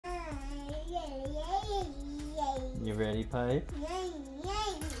You ready, Pipe?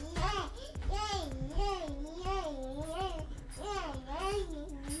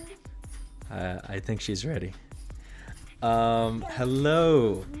 I think she's ready.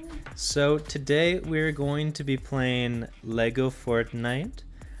 Hello. So today we're going to be playing Lego Fortnite.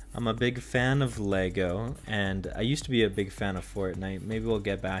 I'm a big fan of Lego, and I used to be a big fan of Fortnite. Maybe we'll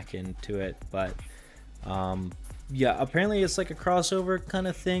get back into it, but yeah, apparently it's like a crossover kind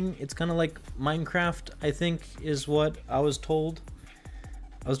of thing. It's kind of like Minecraft, I think, is what I was told.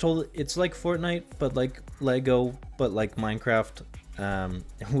 I was told it's like Fortnite, but like Lego, but like Minecraft,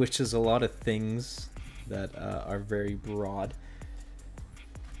 which is a lot of things that are very broad.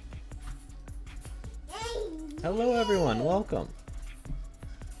 Hello everyone, welcome.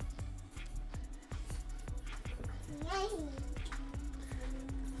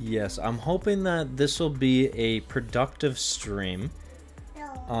 Yes, I'm hoping that this will be a productive stream.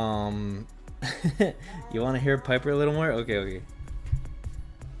 You want to hear Piper a little more? Okay.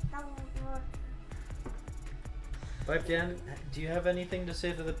 Pipe Dan, do you have anything to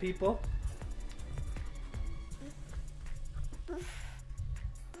say to the people?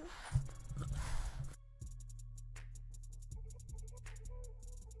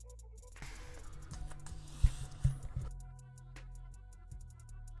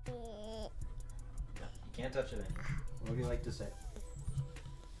 You can't touch it anymore. What would you like to say?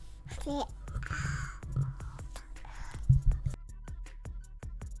 Stop.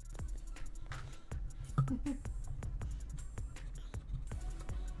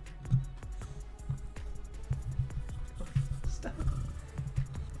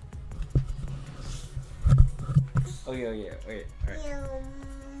 Okay, alright.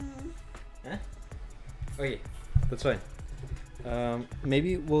 Huh? Okay, that's fine.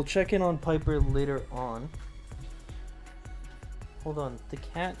 Maybe we'll check in on Piper later on. Hold on, the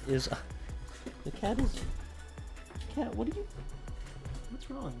cat is... Cat, what are you... What's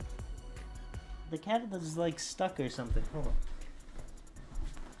wrong? The cat is like stuck or something. Hold on.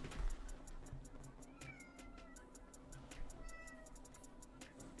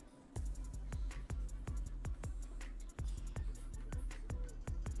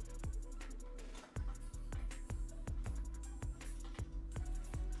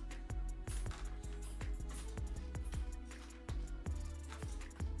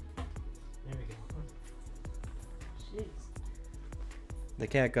 The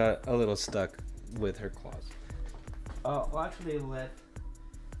cat got a little stuck with her claws. We'll actually let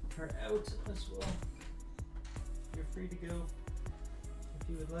her out as well. You're free to go if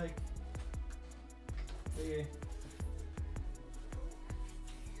you would like. Okay.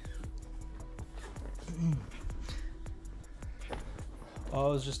 Oh, I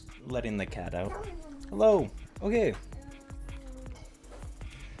was just letting the cat out. Hello. Okay.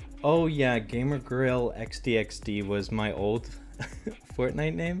 Oh yeah, Gamer Grill XDXD was my old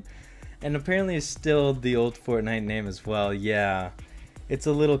Fortnite name, and apparently it's still the old Fortnite name as well. Yeah, it's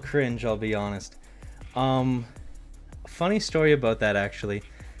a little cringe, I'll be honest. Funny story about that actually.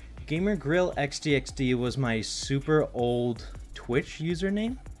 Gamer Grill XDXD was my super old Twitch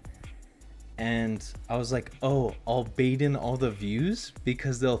username, and I was like, oh, I'll bait in all the views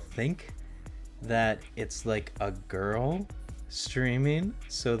because they'll think that it's like a girl streaming,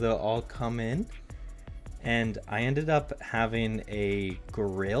 so they'll all come in. And I ended up having a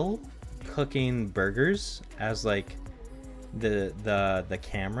grill cooking burgers as like the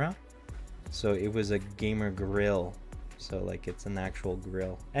camera, so it was a gamer grill, so like it's an actual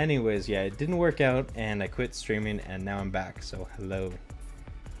grill. Anyways, yeah, it didn't work out and I quit streaming, and now I'm back, so hello.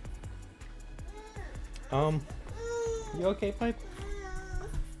 You okay, Pipe?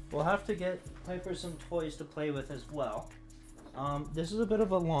 We'll have to get Piper some toys to play with as well. This is a bit of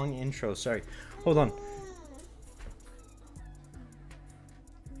a long intro, sorry. Hold on.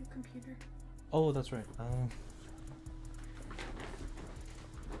 Computer. Oh, that's right.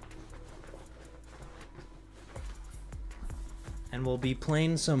 And we'll be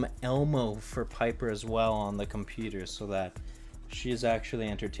playing some Elmo for Piper as well on the computer, so that she is actually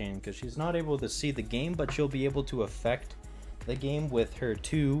entertained, because she's not able to see the game, but she'll be able to affect the game with her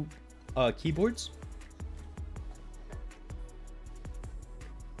two keyboards.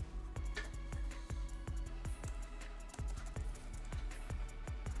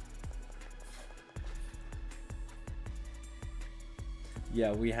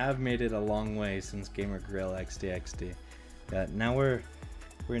 Yeah, we have made it a long way since Gamer Grill XDXD. Yeah, now we're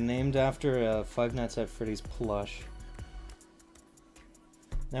named after a Five Nights at Freddy's plush.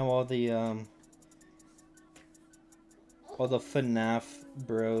 Now all the FNAF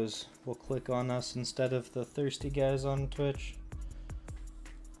bros will click on us instead of the thirsty guys on Twitch.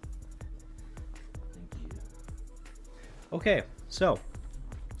 Thank you. Okay, so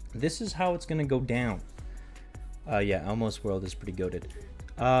this is how it's gonna go down. Yeah, Elmo's World is pretty goated.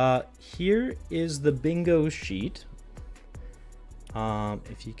 Here is the bingo sheet.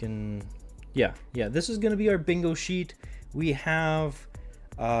 If you can, yeah, this is gonna be our bingo sheet. We have,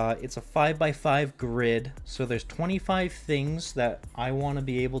 it's a 5x5 grid, so there's 25 things that I want to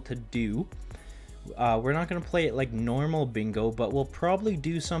be able to do. We're not gonna play it like normal bingo, but we'll probably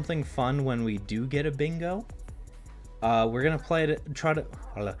do something fun when we do get a bingo. We're gonna try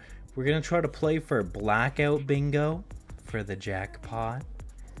to play for blackout bingo for the jackpot.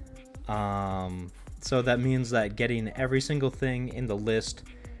 So that means that getting every single thing in the list,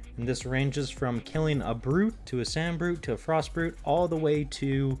 and this ranges from killing a brute to a sand brute to a frost brute, all the way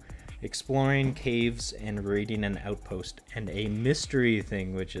to exploring caves and raiding an outpost and a mystery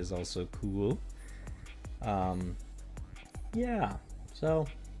thing, which is also cool. Yeah, so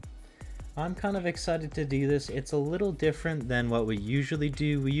I'm kind of excited to do this. It's a little different than what we usually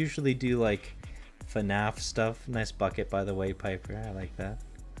do. We usually do like FNAF stuff. Nice bucket, by the way, Piper. I like that.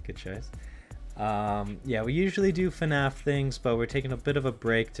 Good choice. Yeah, we usually do FNAF things, but we're taking a bit of a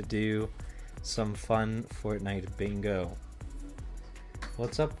break to do some fun Fortnite bingo.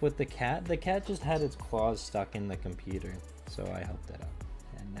 What's up with the cat? The cat just had its claws stuck in the computer, so I helped it out,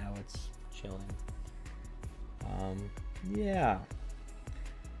 and now it's chilling. Yeah.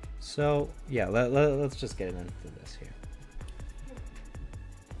 So, yeah, let's just get into this here.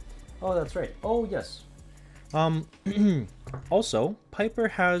 Oh, that's right. Oh, yes. Also, Piper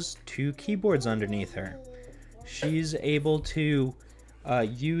has 2 keyboards underneath her. She's able to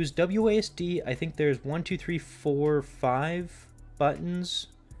use WASD. I think there's 1, 2, 3, 4, 5 buttons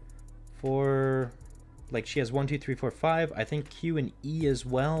for, like, she has 1, 2, 3, 4, 5. I think Q and E as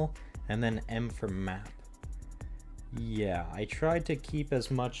well, and then M for map. Yeah, I tried to keep as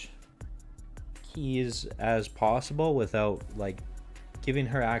much keys as possible without, like, giving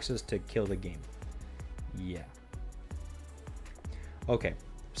her access to kill the game. Yeah. Okay,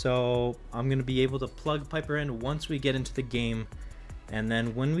 so I'm gonna be able to plug Piper in once we get into the game, and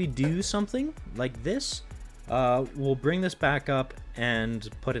then when we do something like this, we'll bring this back up and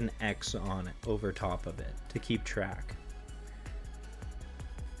put an X on it over top of it to keep track.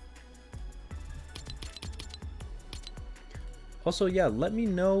 Also, yeah, let me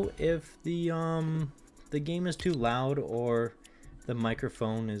know if the game is too loud or the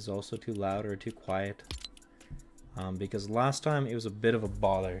microphone is also too loud or too quiet. Because last time it was a bit of a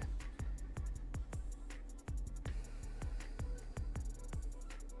bother.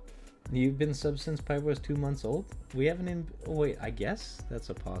 You've been sub since Piper was 2 months old? We haven't even... Oh, wait, I guess that's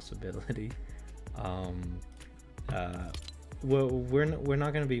a possibility. We're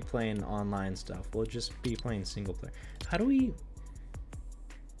not going to be playing online stuff. We'll just be playing single player. How do we...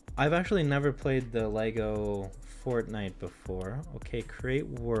 I've actually never played the Lego Fortnite before. Okay, create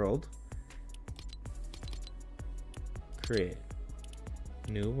world. Create.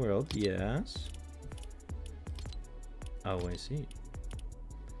 New world, yes. Oh, I see.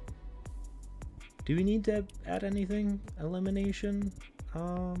 Do we need to add anything? Elimination?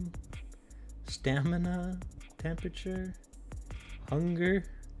 Stamina? Temperature? Hunger?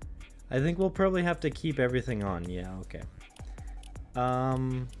 I think we'll probably have to keep everything on. Yeah, okay.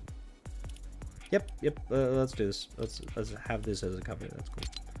 Yep, let's do this. Let's have this as a cover. That's cool.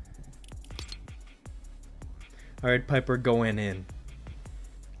 Alright, Piper, going in.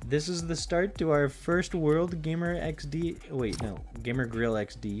 This is the start to our first world, Gamer XD. Wait, no. Gamer Grill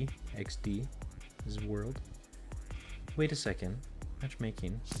XD. XD is world. Wait a second.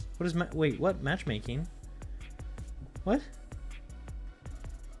 Matchmaking. What is wait, what? Matchmaking? What?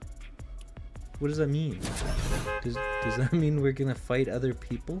 What does that mean? Does that mean we're gonna fight other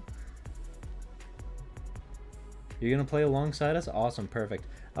people? You're gonna play alongside us? Awesome, perfect.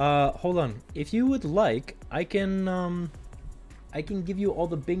 Hold on. If you would like, I can give you all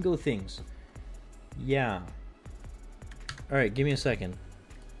the bingo things. Yeah. Alright, give me a second.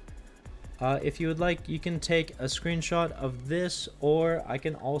 If you would like, you can take a screenshot of this, or I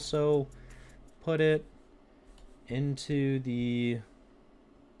can also put it into the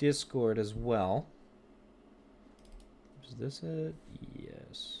Discord as well. Is this it?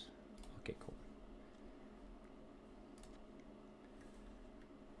 Yes. Okay, cool.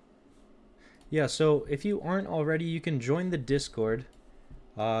 Yeah, so if you aren't already, you can join the Discord.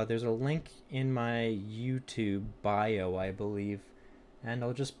 There's a link in my YouTube bio, I believe. And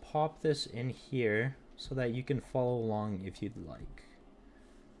I'll just pop this in here so that you can follow along if you'd like.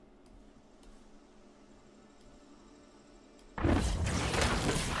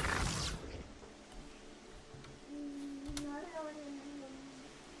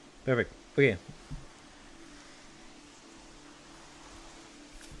 Perfect. Okay.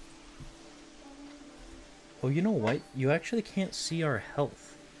 Oh, you know what? You actually can't see our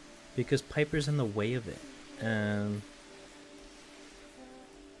health because Piper's in the way of it.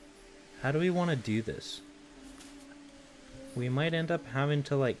 How do we want to do this? We might end up having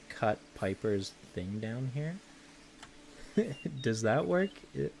to like cut Piper's thing down here. Does that work?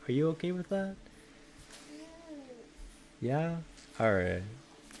 Are you okay with that? Yeah? Alright.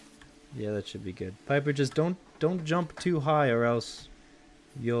 Yeah, that should be good. Piper, just don't jump too high or else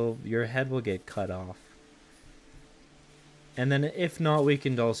your head will get cut off. And then if not, we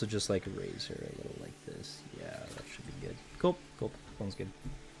can also just like raise her a little like this. Yeah, that should be good. Cool, cool. Sounds good.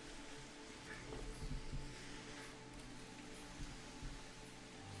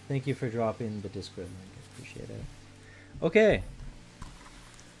 Thank you for dropping the Discord link. I appreciate it. Okay.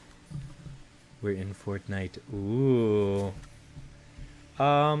 We're in Fortnite. Ooh.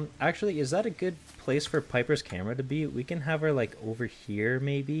 Actually, is that a good place for Piper's camera to be? We can have her like over here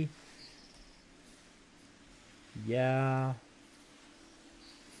maybe. Yeah.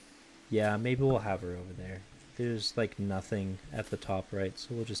 Yeah, maybe we'll have her over there. There's like nothing at the top right, so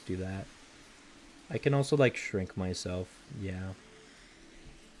we'll just do that. I can also like shrink myself. Yeah.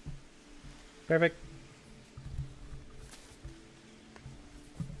 Perfect.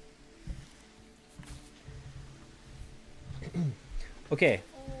 Okay.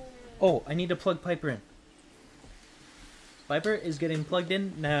 Oh, I need to plug Piper in. Piper is getting plugged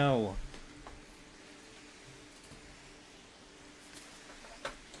in now.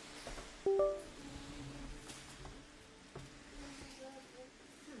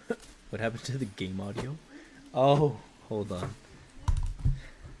 What happened to the game audio? Oh, hold on.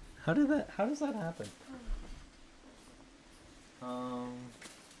 How does that happen?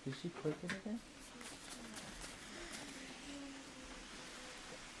 Did she click it again?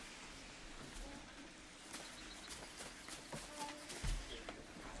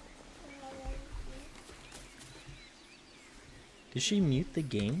 Did she mute the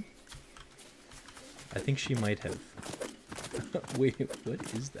game? I think she might have. Wait,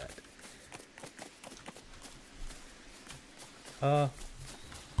 what is that?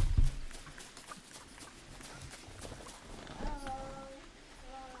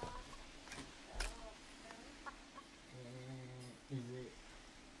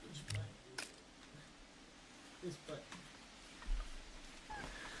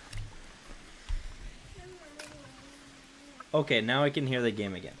 Okay, now I can hear the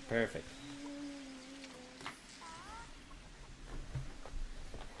game again. Perfect.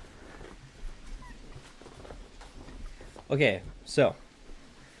 Okay, so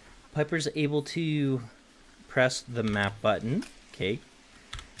Piper's able to press the map button. Okay,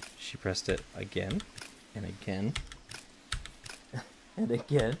 she pressed it again and again and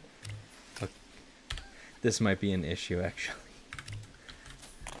again. Okay. This might be an issue actually.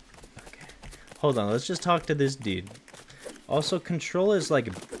 Okay, hold on, let's just talk to this dude. Also, control is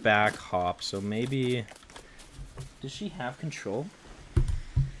like back hop, so maybe... Does she have control?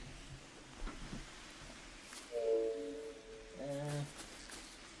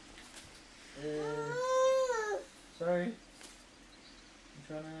 Sorry. I'm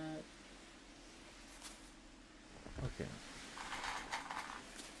trying to... Okay.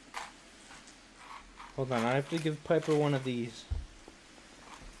 Hold on, I have to give Piper one of these.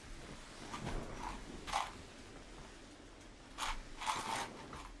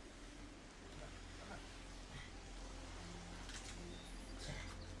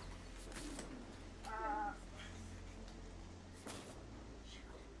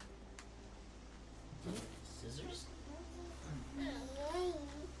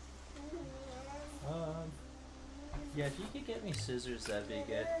 Yeah, if you could get me scissors, that'd be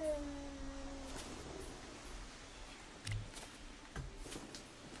good.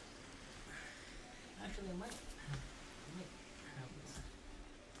 Actually, I might have this.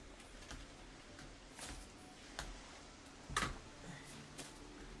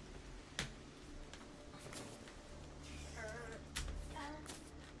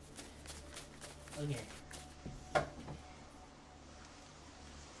 Okay.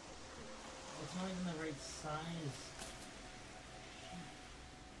 It's not even the right size.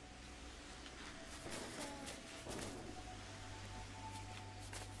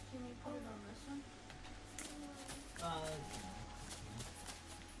 Can you put it on this one?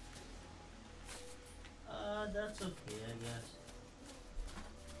 That's okay, I guess.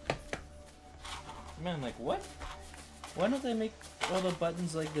 Man, like, what? Why don't they make all the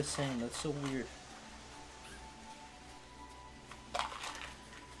buttons like the same? That's so weird.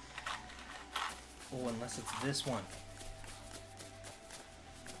 Oh, unless it's this one.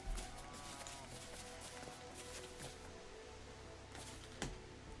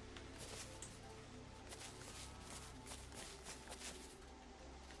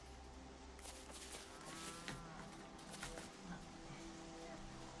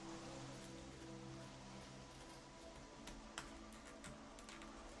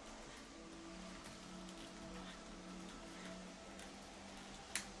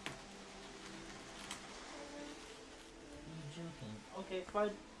 Okay, fine.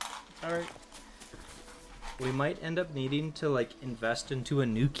 Alright. We might end up needing to, like, invest into a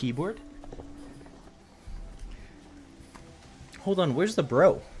new keyboard. Hold on, where's the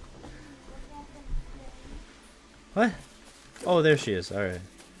bro? What? Oh, there she is. Alright.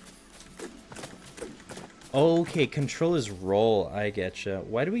 Okay, control is roll. I getcha.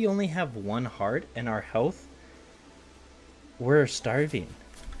 Why do we only have one heart and our health? We're starving.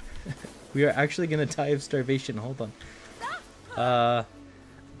 We are actually gonna die of starvation. Hold on.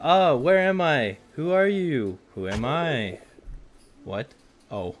 Where am I? Who are you? Who am I? What?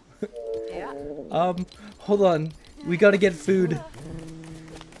 Oh. Hold on. We gotta get food.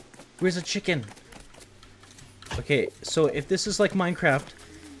 Where's the chicken? Okay, so if this is like Minecraft,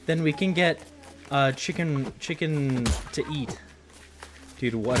 then we can get chicken to eat.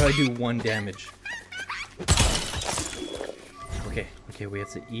 Dude, why do I do 1 damage? Okay, we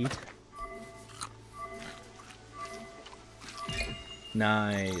have to eat.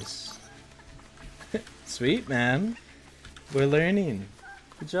 Nice. Sweet, man. We're learning.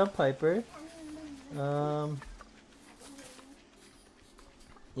 Good job, Piper.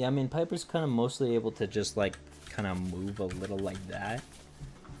 Yeah, I mean, Piper's kind of mostly able to just, like, kind of move a little like that.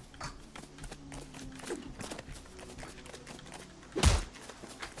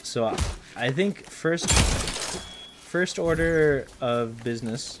 So, I think first order of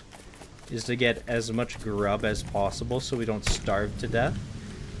business is to get as much grub as possible so we don't starve to death.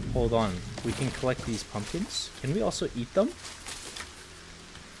 Hold on. We can collect these pumpkins. Can we also eat them?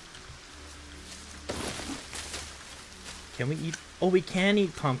 Can we eat? Oh, we can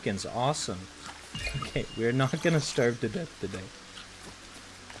eat pumpkins. Awesome. Okay, we're not gonna starve to death today.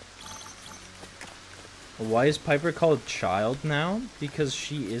 Why is Piper called child now? Because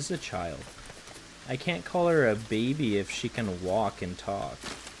she is a child. I can't call her a baby if she can walk and talk.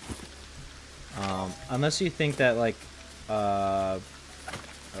 Unless you think that like a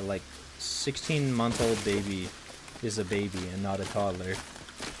 16-month-old baby is a baby and not a toddler.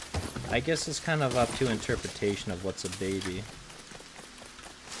 I guess it's kind of up to interpretation of what's a baby.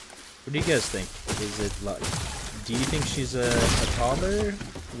 What do you guys think? Is it like, do you think she's a toddler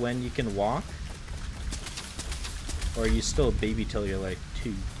when you can walk? Or are you still a baby till you're like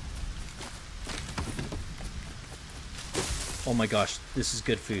 2? Oh my gosh, this is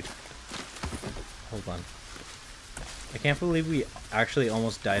good food. Hold on. I can't believe we actually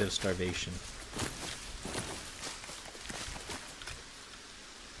almost died of starvation.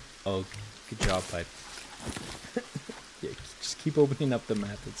 Oh, good job, Pipe. Yeah, just keep opening up the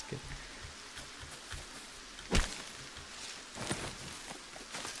map, it's good.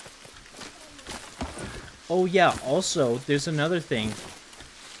 Oh yeah, also, there's another thing.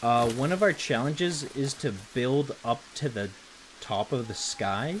 One of our challenges is to build up to the top of the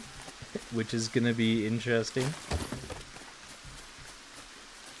sky, which is gonna be interesting.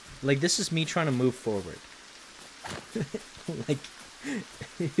 Like, this is me trying to move forward. Like,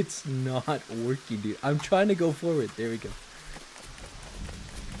 it's not working, dude. I'm trying to go forward. There we go.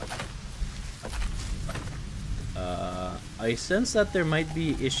 I sense that there might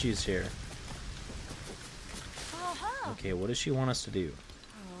be issues here. Okay, what does she want us to do?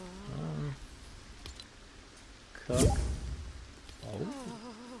 Cook. Oh.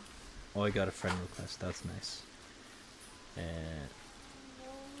 Oh, I got a friend request. That's nice. And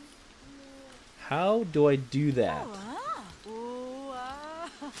how do I do that?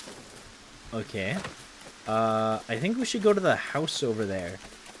 Okay. I think we should go to the house over there.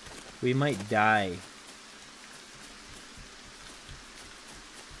 We might die.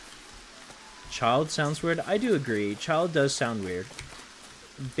 Child sounds weird. I do agree. Child does sound weird.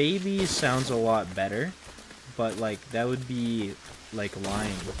 Baby sounds a lot better. But, like, that would be, like,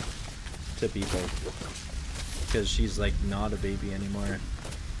 lying to people. Because she's, like, not a baby anymore.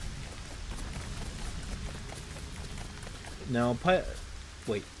 No,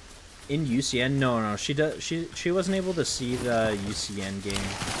 wait. In UCN? No, she wasn't able to see the UCN game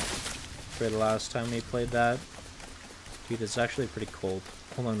for the last time we played that. Dude, it's actually pretty cold.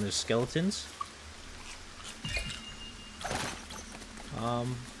 Hold on, there's skeletons?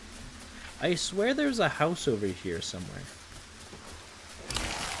 I swear there's a house over here somewhere.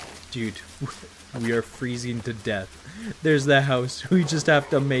 Dude, we are freezing to death. There's the house. We just have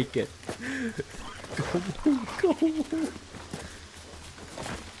to make it. Go.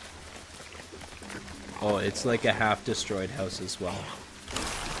 Oh, it's like a half-destroyed house as well.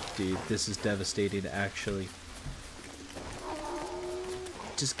 Dude, this is devastating, actually.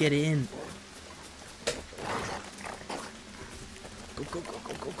 Just get in.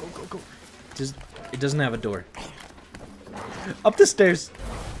 Go. It doesn't have a door. Up the stairs.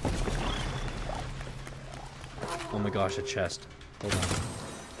 Oh my gosh, a chest. Hold on.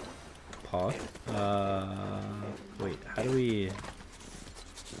 Pause. Wait, how do we...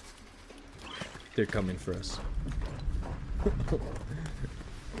 They're coming for us.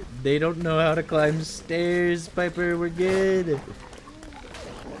 They don't know how to climb stairs, Piper. We're good.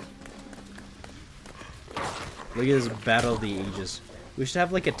 Look at this Battle of the Ages. We should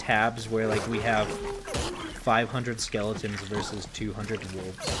have like a tabs where like we have 500 skeletons versus 200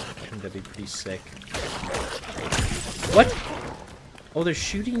 wolves. I think that'd be pretty sick. What? Oh, they're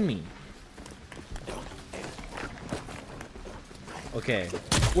shooting me. Okay.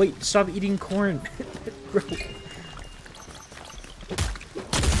 Wait, stop eating corn. Bro.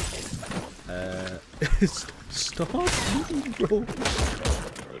 Stop eating, bro.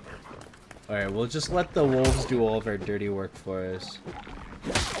 Alright, we'll just let the wolves do all of our dirty work for us.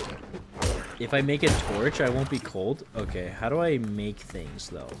 If I make a torch, I won't be cold. Okay, how do I make things,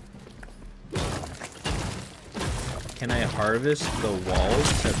 though? Can I harvest the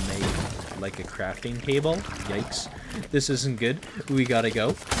walls to make, like, a crafting table? Yikes. This isn't good. We gotta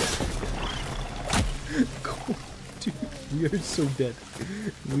go. Dude, we are so dead.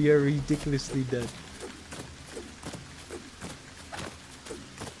 We are ridiculously dead.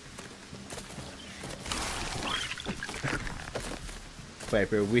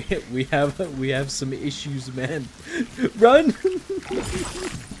 Viper, we have some issues, man. Run!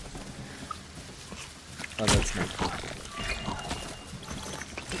 Oh, that's not cool.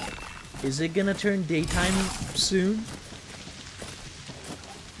 Is it gonna turn daytime soon?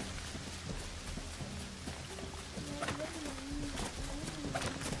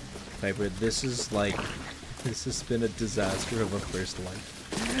 Viper, this has been a disaster of a first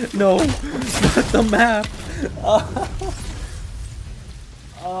life. No! Not the map!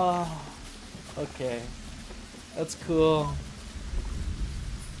 Oh, okay. That's cool.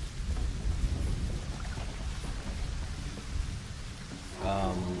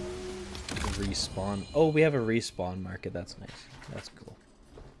 Respawn. Oh, we have a respawn market. That's nice. That's cool.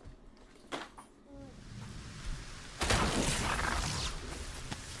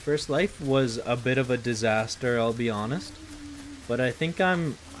 First life was a bit of a disaster, I'll be honest. But I think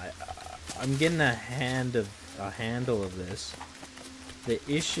I'm getting a handle of this. The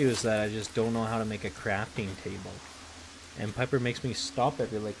issue is that I just don't know how to make a crafting table. And Piper makes me stop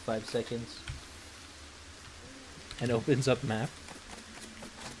every like 5 seconds. And opens up map.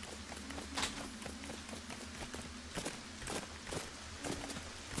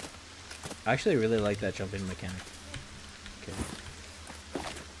 I actually really like that jumping mechanic. Okay.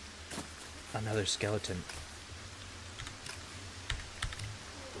 Another skeleton.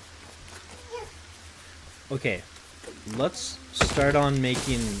 Okay. Let's start on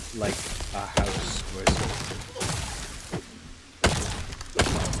making like a house or something.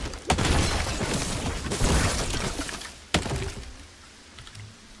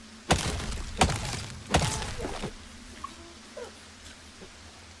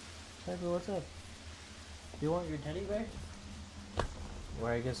 Piper, what's up? Do you want your teddy bear? Or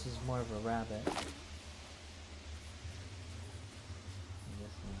I guess it's more of a rabbit.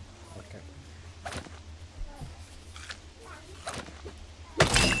 Okay.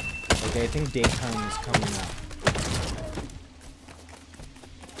 Okay, I think daytime is coming up.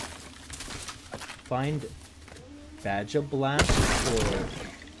 Find Badger Blast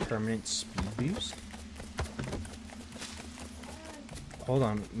for permanent speed boost. Hold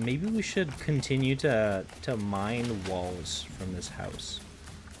on, maybe we should continue to mine walls from this house.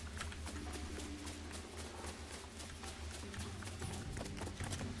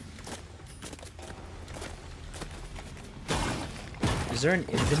 Is there an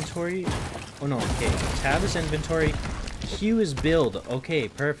inventory? Oh no, okay. Tab is inventory. Q is build. Okay,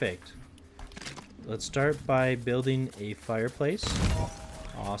 perfect. Let's start by building a fireplace.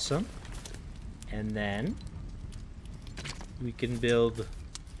 Awesome. And then we can build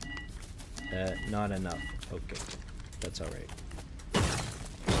not enough. Okay. That's alright.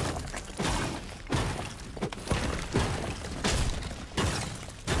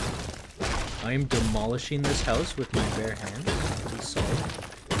 I am demolishing this house with my bare hands. Pretty solid.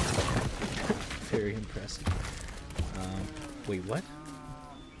 Very impressive. Wait, what?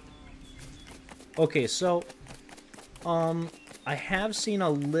 Okay, so I have seen a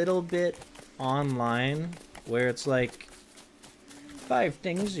little bit online where it's like 5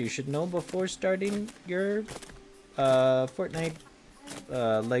 things you should know before starting your Fortnite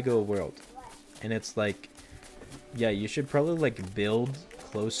Lego world. And it's like, yeah, you should probably like build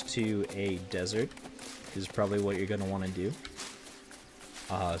close to a desert is probably what you're gonna want to do.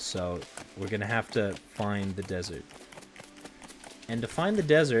 So we're gonna have to find the desert. And to find the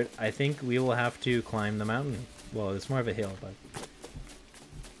desert, I think we will have to climb the mountain. Well, it's more of a hill, but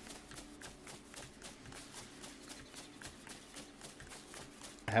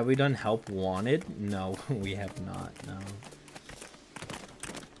Have we done help wanted? No, we have not. No.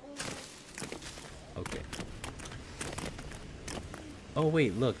 Okay. Oh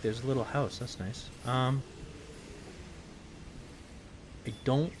wait, look, there's a little house. That's nice. I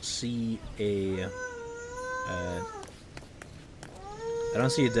don't see a. I don't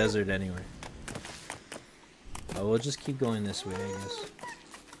see a desert anywhere. Oh, we'll just keep going this way, I guess.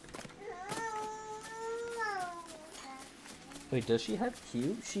 Wait, does she have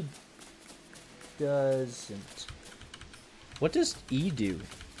Q? She doesn't. What does E do?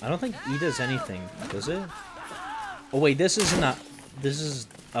 I don't think E does anything, does it? Oh wait, this isn't a. This is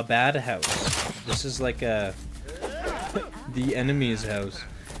a bad house. This is like a. The enemy's house.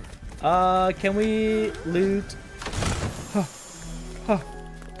 Can we loot?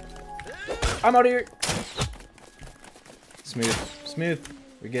 I'm out of here. Smooth, smooth.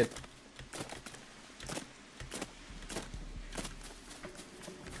 We're good.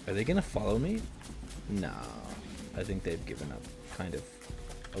 Are they gonna follow me? No, I think they've given up, kind of,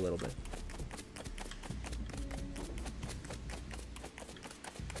 a little bit.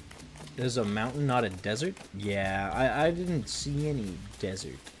 There's a mountain, not a desert? Yeah, I didn't see any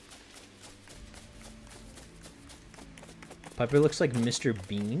desert. Piper looks like Mr.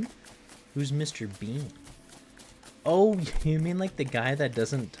 Bean? Who's Mr. Bean? Oh, you mean like the guy that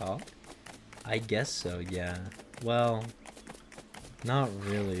doesn't talk? I guess so, yeah. Well, not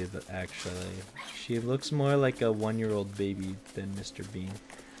really, actually. She looks more like a one-year-old baby than Mr. Bean.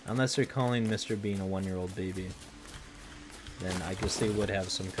 Unless they're calling Mr. Bean a one-year-old baby. Then I guess they would have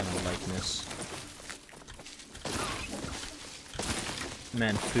some kind of likeness.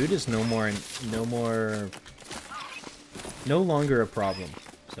 Man, food is no longer a problem.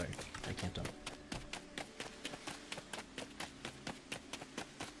 Sorry, I can't talk.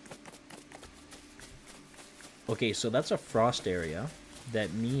 Okay, so that's a frost area.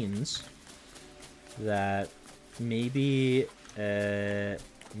 That means that maybe I'm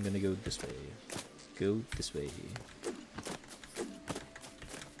gonna go this way. Go this way.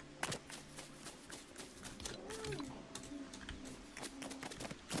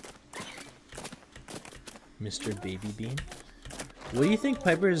 Mr. Baby Bean. What do you think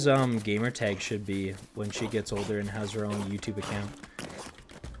Piper's gamer tag should be when she gets older and has her own YouTube account?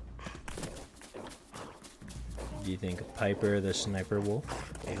 Do you think Piper the Sniper Wolf?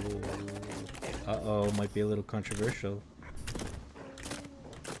 Oh. Uh-oh, might be a little controversial.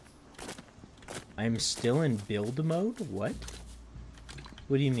 I'm still in build mode? What?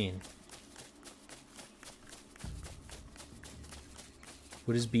 What do you mean?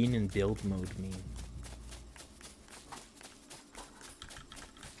 What does being in build mode mean?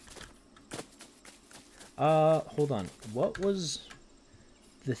 Hold on. What was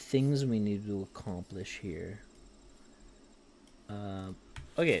the things we need to accomplish here?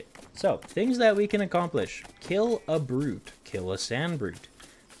 Okay, so, things that we can accomplish. Kill a brute. Kill a sand brute.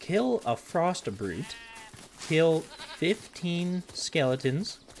 Kill a frost brute. Kill 15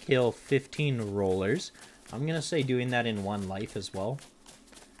 skeletons. Kill 15 rollers. I'm gonna say doing that in one life as well.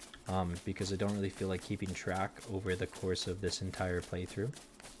 Because I don't really feel like keeping track over the course of this entire playthrough.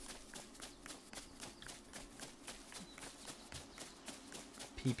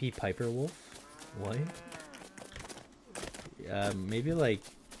 PP Piper Wolf? What? Maybe like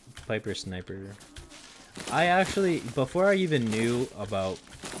Piper Sniper. I actually, before I even knew about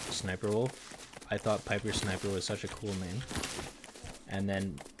Sniper Wolf, I thought Piper Sniper was such a cool name. And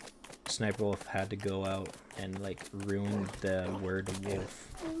then Sniper Wolf had to go out and like ruin the word wolf.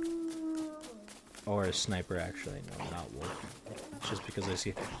 Or sniper actually, no, not wolf. Just because I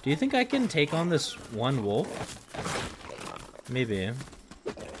see. Do you think I can take on this one wolf? Maybe.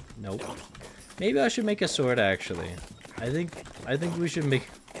 Nope. Maybe I should make a sword actually. I think we should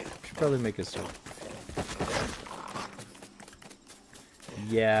probably make a sword.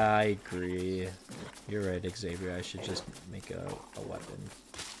 Yeah, I agree. You're right, Xavier. I should just make a weapon.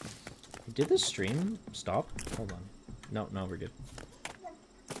 Did the stream stop? Hold on. No, we're good.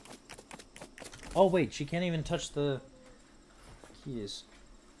 Oh wait, she can't even touch the keys.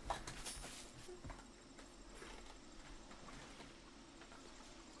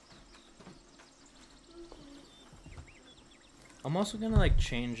 I'm also gonna like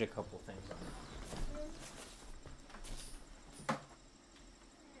change a couple things on it.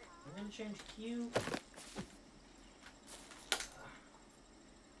 I'm gonna change Q.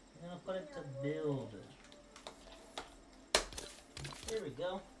 I'm gonna put it to build. There we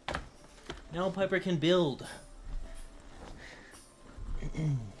go. Now Piper can build.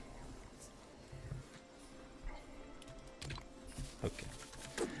 Okay.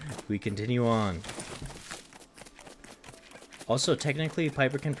 We continue on. Also, technically,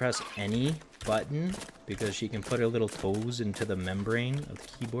 Piper can press any button because she can put her little toes into the membrane of the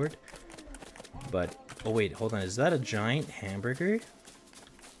keyboard. But, oh wait, hold on. Is that a giant hamburger?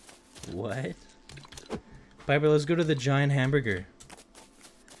 What? Piper, let's go to the giant hamburger.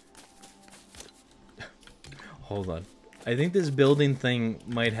 Hold on. I think this building thing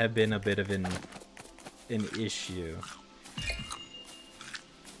might have been a bit of an issue.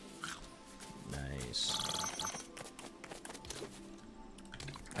 Nice.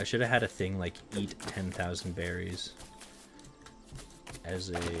 I should have had a thing like eat 10,000 berries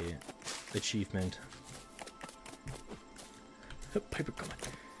as a achievement. Piper, come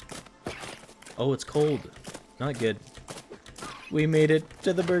on. Oh, it's cold. Not good. We made it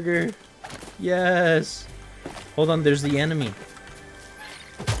to the burger. Yes. Hold on, there's the enemy.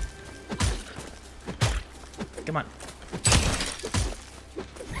 Come on.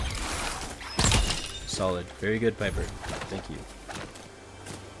 Solid. Very good, Piper. Thank you.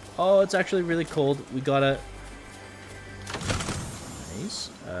 Oh, it's actually really cold. We gotta... Nice.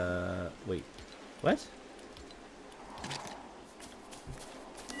 Wait. What?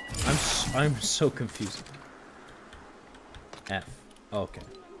 I'm so confused. F. Oh, okay.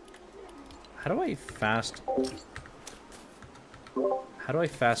 How do I fast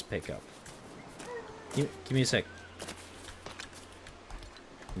pick up? Give me a sec.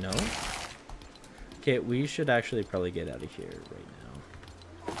 No? Okay, we should actually probably get out of here right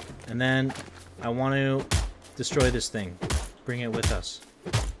now. And then I want to destroy this thing. Bring it with us.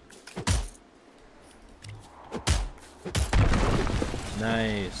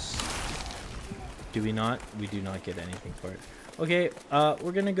 Nice. Do we not? We do not get anything for it. Okay,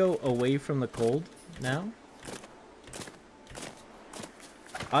 we're gonna go away from the cold now.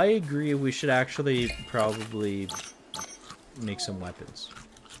 I agree we should actually probably make some weapons.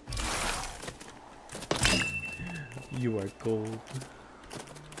 You are cold.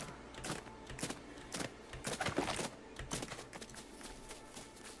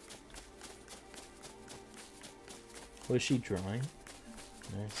 Was she drawing?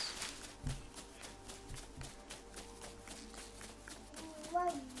 Nice.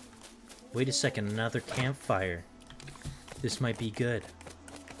 Wait a second, another campfire. This might be good.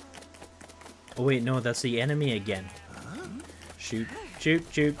 Oh wait, no, that's the enemy again. Shoot, shoot,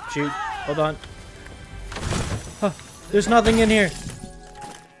 shoot, shoot. Hold on. Huh, there's nothing in here.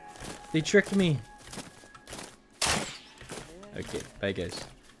 They tricked me. Okay, bye guys.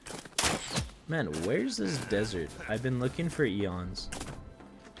 Man, where's this desert? I've been looking for eons.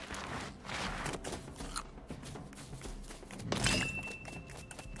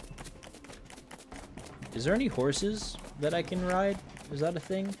 Is there any horses that I can ride? Is that a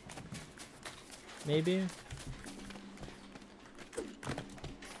thing? Maybe?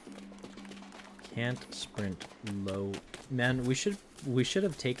 Can't sprint low. Man, we should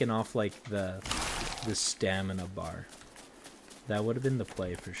have taken off like the stamina bar. That would have been the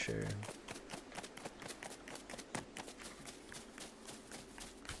play for sure.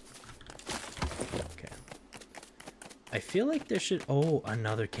 Okay. I feel like there should... Oh,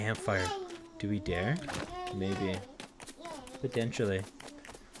 another campfire. Do we dare? Maybe. Potentially.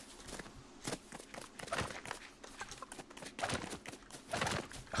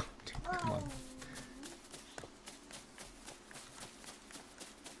 Oh, dude, come on.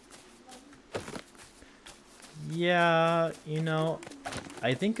 Yeah, you know,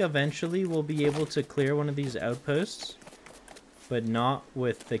 I think eventually we'll be able to clear one of these outposts, but not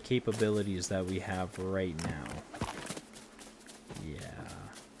with the capabilities that we have right now. Yeah,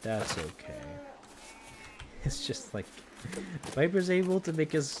 that's okay. It's just like, Viper's able to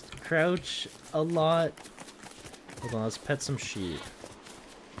make us crouch a lot. Hold on, let's pet some sheep.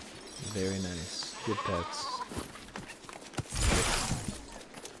 Very nice. Good pets.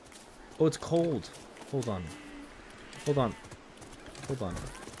 Oh, it's cold. Hold on. Hold on. Hold on.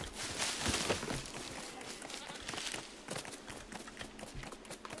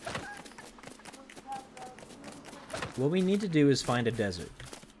 What we need to do is find a desert.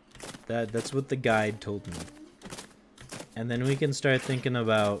 That's what the guide told me. And then we can start thinking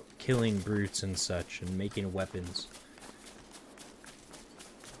about killing brutes and such and making weapons.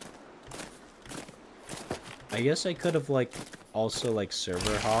 I guess I could have like also like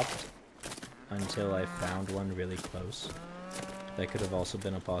server hopped until I found one really close. That could have also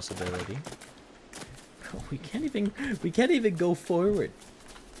been a possibility. We can't even go forward.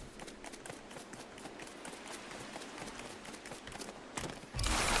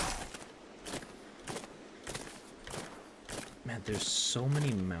 Man, there's so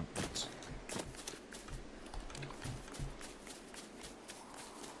many mountains.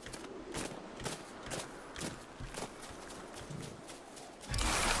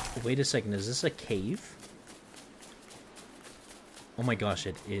 Wait a second, is this a cave? Oh my gosh,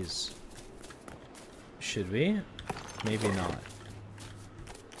 it is. Should we? Maybe not.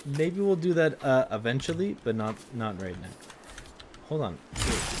 Maybe we'll do that eventually, but not right now. Hold on.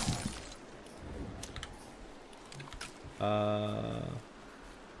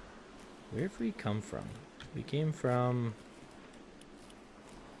 Where have we come from? We came from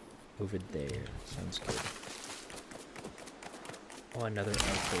over there. Sounds good. Oh, another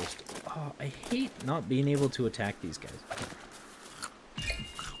outpost. Oh, I hate not being able to attack these guys.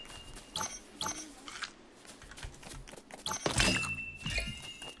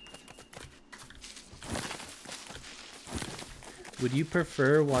 Would you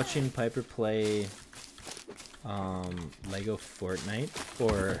prefer watching Piper play Lego Fortnite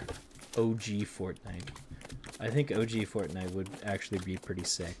or OG Fortnite? I think OG Fortnite would actually be pretty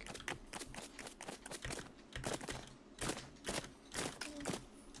sick.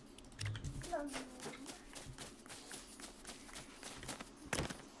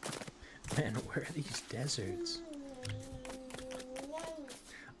 Man, where are these deserts?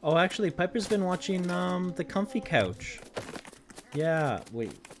 Oh, actually, Piper's been watching the Comfy Couch. Yeah,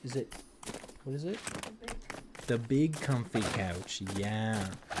 wait, is it, what is it? The Big Comfy Couch, yeah.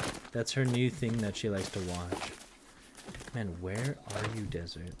 That's her new thing that she likes to watch. Man, where are you,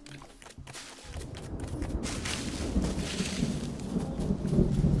 desert?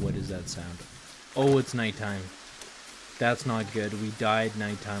 What is that sound? Oh, it's nighttime. That's not good. We died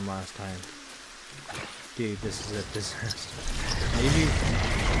nighttime last time. Dude, this is a disaster.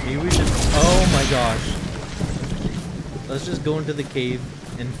 Maybe we should, oh my gosh. Let's just go into the cave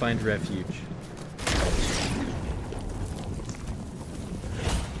and find refuge.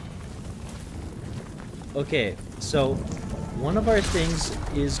 Okay, so one of our things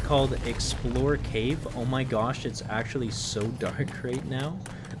is called Explore Cave. Oh my gosh, it's actually so dark right now.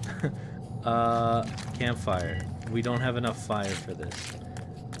 Campfire. We don't have enough fire for this.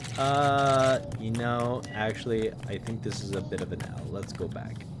 You know, actually, I think this is a bit of an L. Let's go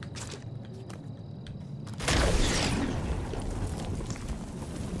back.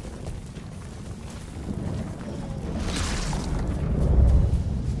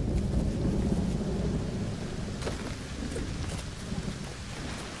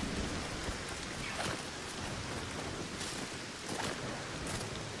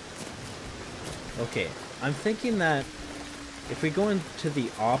 Okay, I'm thinking that if we go into the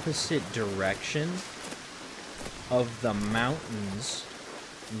opposite direction of the mountains,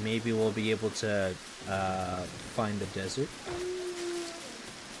 maybe we'll be able to find the desert.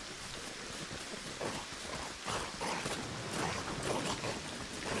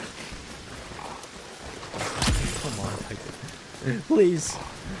 Come on, Piper. Please,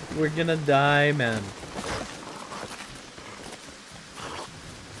 we're gonna die, man.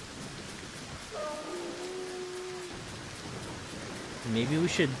 Maybe we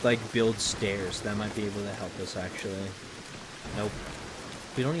should, like, build stairs. That might be able to help us, actually. Nope.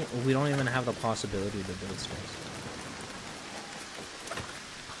 We don't even have the possibility to build stairs.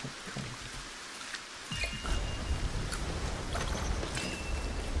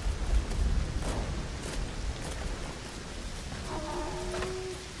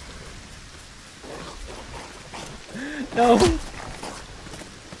 No!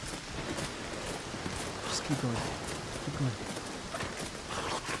 Just keep going. Keep going.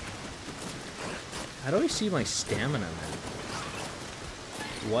 How do I see my stamina, man?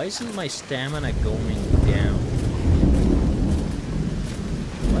 Why isn't my stamina going down?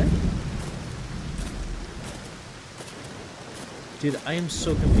 What? Dude, I am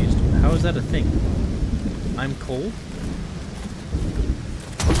so confused. How is that a thing? I'm cold?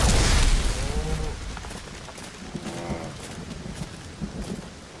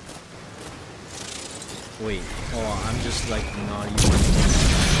 Wait, oh, I'm just like not even...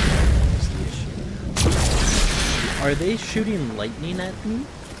 Are they shooting lightning at me?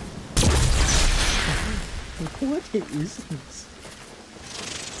 What is this?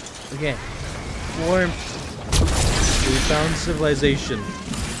 Okay. Warmth. We found civilization.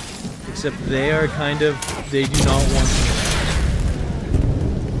 Except they are kind of... They do not want to.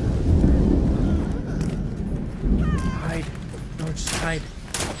 Hide. No, just hide.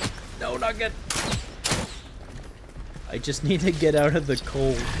 No, not good. I just need to get out of the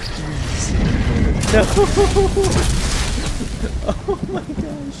cold. Please. No! Oh my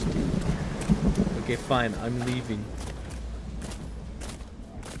gosh, dude. Okay, fine, I'm leaving.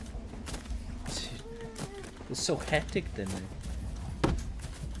 Dude, it's so hectic then.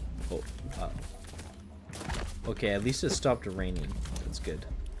 Oh, okay, at least it stopped raining. That's good.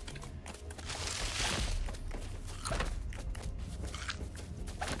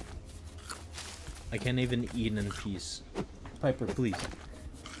 I can't even eat in peace. Piper, please.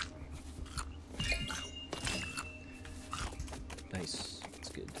 Nice. That's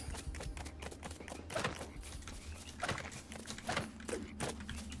good.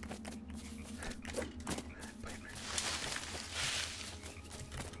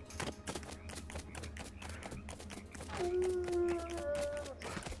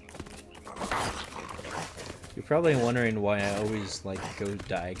 You're probably wondering why I always like go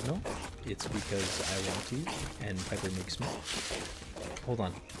diagonal. It's because I want to, and Piper makes me. Hold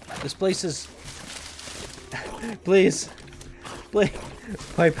on. This place is... Please. Please.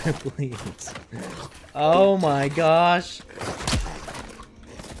 Piper, please. Oh my gosh.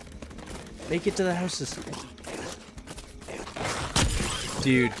 Make it to the houses.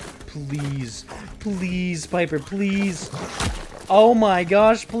 Dude, please. Please, Piper, please. Oh my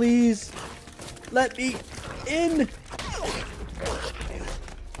gosh, please. Let me in.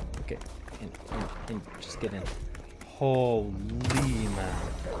 Okay, in. Just get in. Holy man.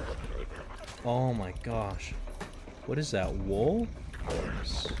 Oh my gosh. What is that? Wool?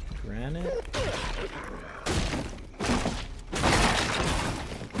 Granite?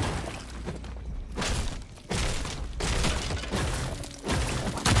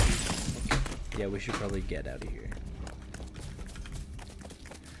 Yeah, we should probably get out of here.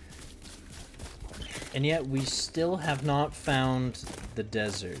 And yet we still have not found the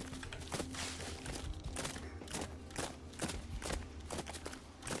desert.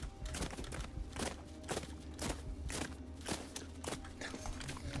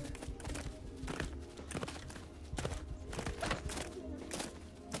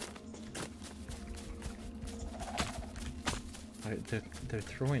 They're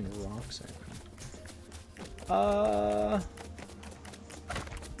throwing rocks at me.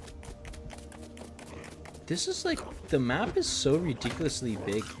 This is like, the map is so ridiculously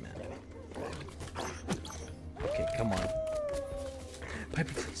big, man. Okay, come on.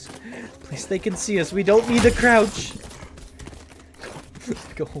 Piper, please. Please, they can see us. We don't need to crouch.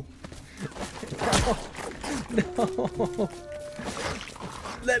 Go. No.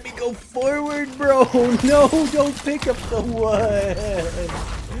 Let me go forward, bro. No, don't pick up the wood.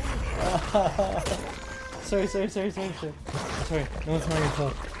 Sorry. Sorry. No, it's not your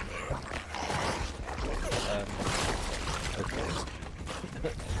fault. Okay.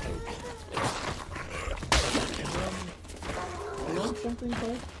 You want something, Cole?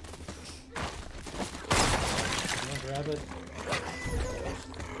 You want to grab it?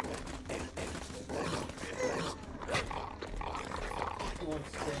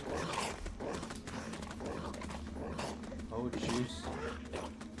 Oh, juice.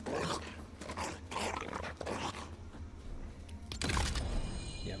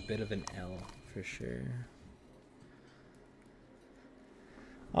 Yeah, a bit of an L for sure.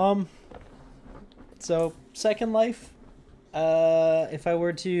 So Second Life, if I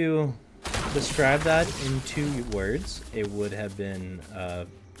were to describe that in 2 words, it would have been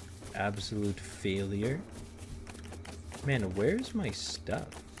absolute failure. Man, where's my stuff?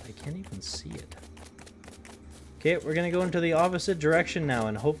 I can't even see it. Okay, we're gonna go into the opposite direction now,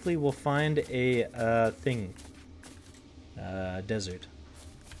 and hopefully we'll find a desert.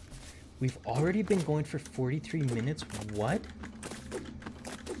 We've already been going for 43 minutes. What?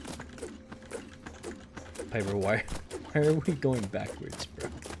 Piper, why are we going backwards, bro?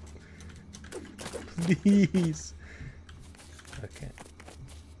 Please. Okay.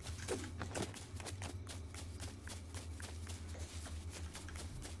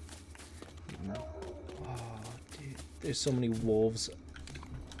 There's so many wolves.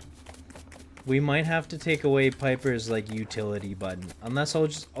 We might have to take away Piper's like utility button, unless I'll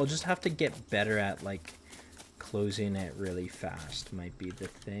just have to get better at like closing it really fast. Might be the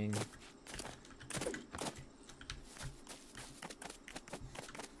thing.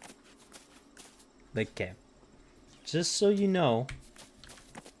 Like, okay, just so you know,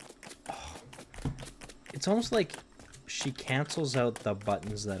 it's almost like she cancels out the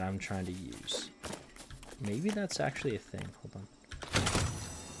buttons that I'm trying to use. Maybe that's actually a thing. Hold on.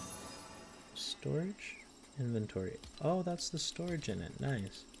 Storage? Inventory. Oh, that's the storage in it.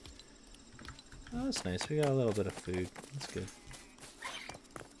 Nice. Oh, that's nice. We got a little bit of food. That's good.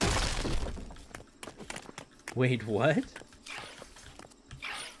 Wait, what?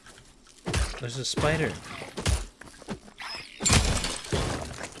 There's a spider.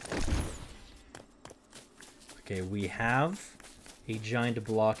 Okay, we have a giant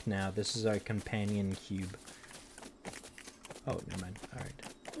block now. This is our companion cube. Oh, never mind. Alright.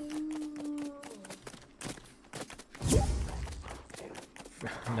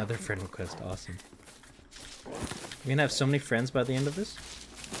 Another friend request. Awesome. We're gonna have so many friends by the end of this.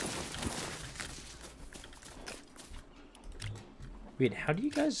 Wait, how do you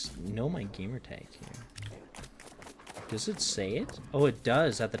guys know my gamer tag here? Does it say it? Oh, it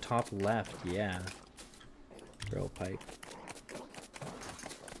does at the top left. Yeah. Grill pipe.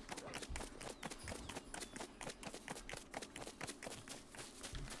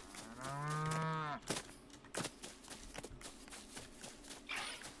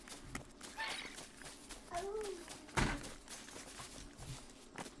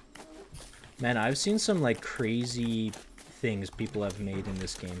 Man, I've seen some like crazy things people have made in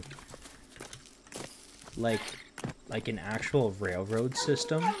this game. Like an actual railroad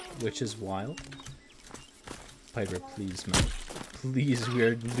system, which is wild. Piper, please, man. Please, we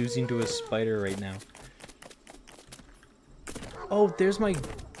are losing to a spider right now. Oh, there's my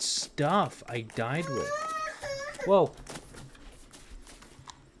stuff I died with. Whoa.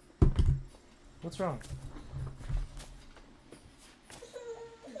 What's wrong?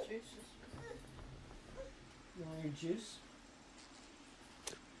 You want your juice?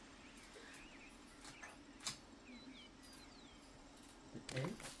 The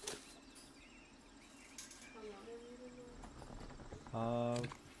egg?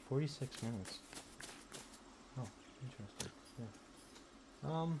 46 minutes. Oh, interesting. Yeah.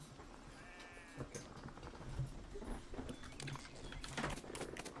 Okay.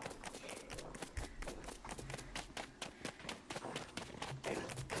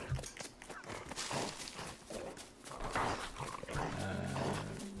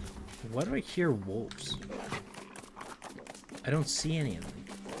 Why do I hear wolves? I don't see any of them.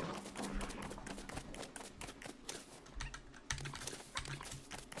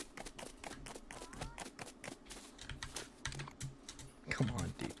 Come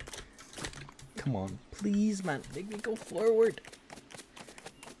on, dude. Come on. Please, man. Make me go forward.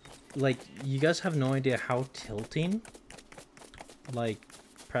 Like, you guys have no idea how tilting, like,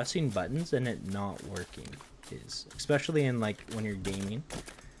 pressing buttons and it not working is. Especially in, like, when you're gaming.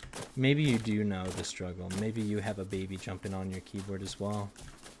 Maybe you do know the struggle. Maybe you have a baby jumping on your keyboard as well.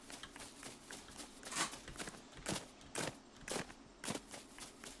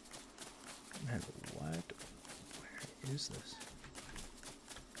 Man, what? Where is this?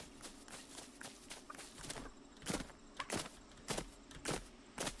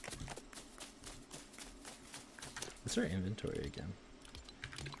 What's our inventory again?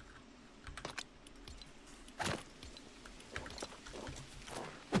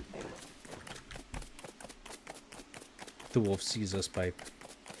 The wolf sees us, Pipe.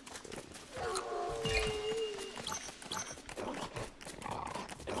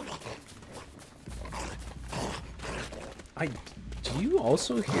 Do you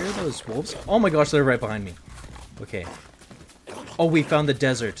also hear those wolves? Oh my gosh, they're right behind me. Okay. Oh, we found the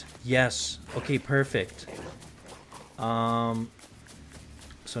desert. Yes. Okay, perfect. So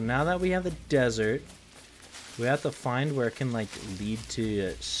now that we have the desert, we have to find where it can, like, lead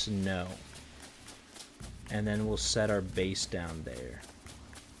to snow. And then we'll set our base down there.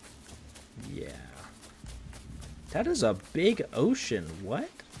 Yeah. That is a big ocean. What?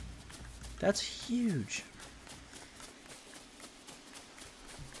 That's huge.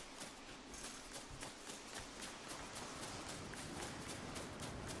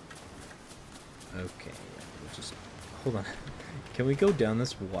 Okay. We'll just... Hold on. Can we go down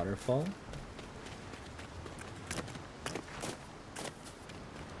this waterfall?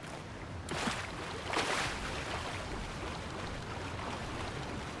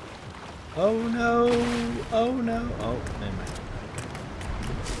 Oh no! Oh no! Oh, never mind.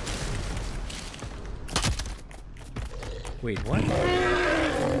 Wait, what?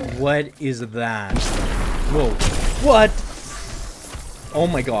 What is that? Whoa. What? Oh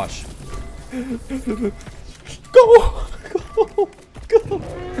my gosh. Go! Go! Go!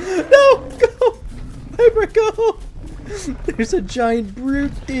 No! Go! Piper, go! There's a giant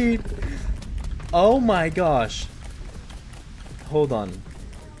brute, dude. Oh my gosh. Hold on.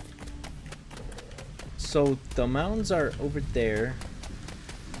 So the mountains are over there.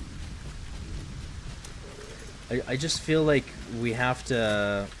 I just feel like we have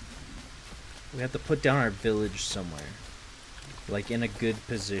to put down our village somewhere, like in a good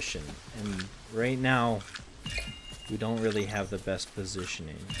position. And right now, we don't really have the best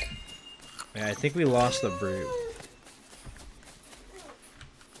positioning. Yeah, I think we lost the brute.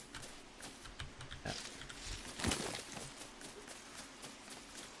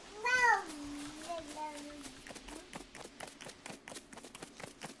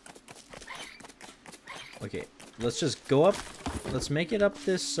 Okay, let's just go up. Let's make it up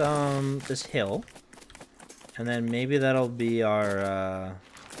this this hill, and then maybe that'll be our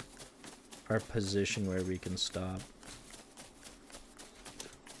position where we can stop.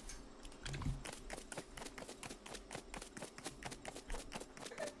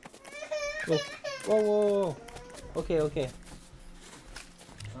 Whoa, whoa, whoa, whoa. Okay, okay.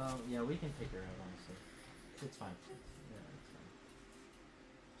 Yeah, we can take her out, honestly. It's fine. Yeah, it's fine.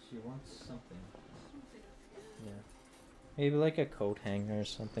 She wants something. Yeah. Maybe like a coat hanger or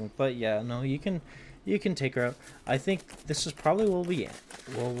something. But yeah, no, you can take her out. I think this is probably where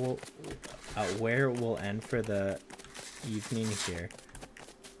it will end for the evening here.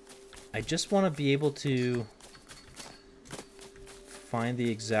 I just want to be able to find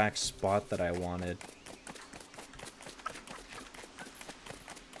the exact spot that I wanted.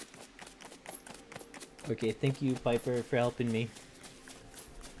 Okay, thank you, Piper, for helping me.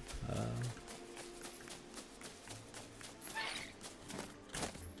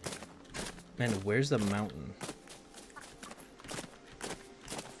 Man, where's the mountain?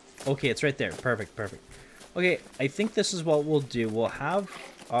 Okay, it's right there. Perfect, perfect. Okay, I think this is what we'll do. We'll have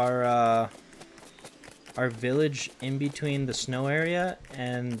our village in between the snow area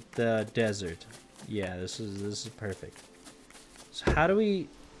and the desert. Yeah, this is perfect. So how do we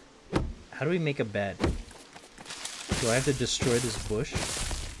make a bed? Do I have to destroy this bush?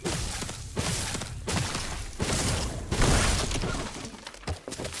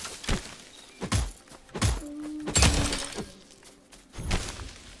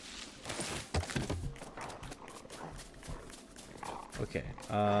 Okay.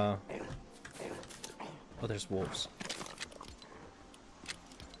 Oh, there's wolves.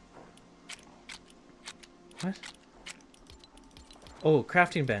 What? Oh,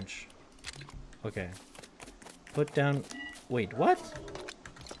 crafting bench. Okay. Put down... Wait, what?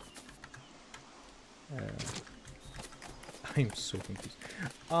 I'm so confused.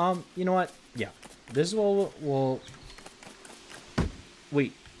 You know what? Yeah. This is what we'll...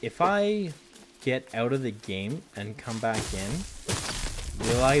 Wait, if I get out of the game and come back in,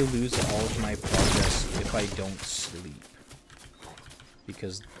 will I lose all of my progress if I don't sleep?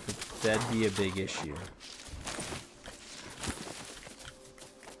 Because that'd be a big issue.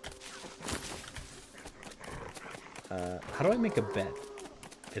 How do I make a bed?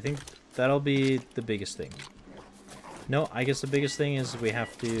 I think that'll be the biggest thing. No, I guess the biggest thing is we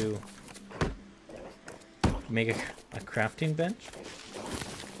have to make a crafting bench.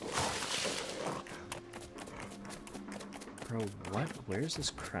 Bro, what? Where's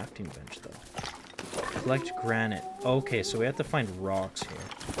this crafting bench, though? Collect granite. Okay, so we have to find rocks here.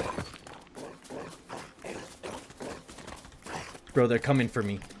 Bro, they're coming for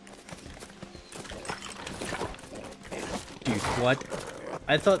me. Dude, what?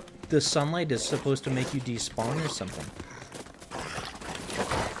 I thought the sunlight is supposed to make you despawn or something.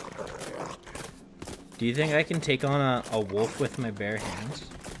 Do you think I can take on a wolf with my bare hands?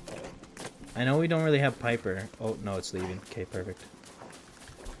 I know we don't really have Piper. Oh, no, it's leaving. Okay, perfect.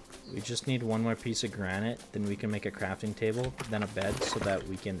 We just need one more piece of granite, then we can make a crafting table, then a bed, so that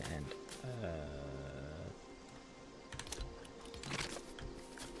we can end.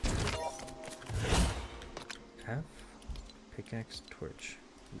 F? Pickaxe, torch.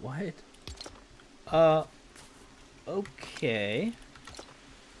 What? Okay.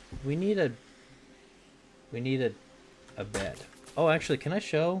 We need a bed. Oh, actually, can I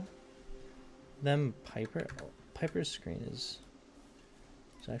show them Piper? Oh, Piper's screen is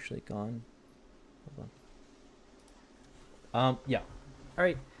actually gone. Hold on. Yeah.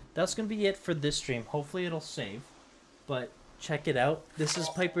 Alright, that's gonna be it for this stream. Hopefully it'll save. But check it out. This is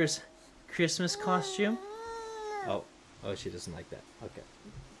Piper's Christmas costume. Oh, she doesn't like that. Okay.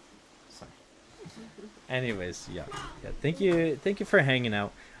 Sorry. Anyways, yeah. Thank you for hanging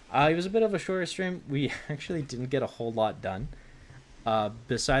out. It was a bit of a shorter stream. We actually didn't get a whole lot done.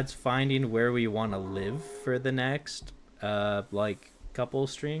 Besides finding where we want to live for the next like couple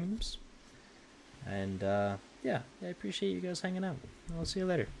streams. And yeah, I appreciate you guys hanging out. I'll see you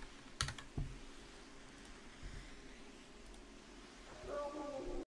later.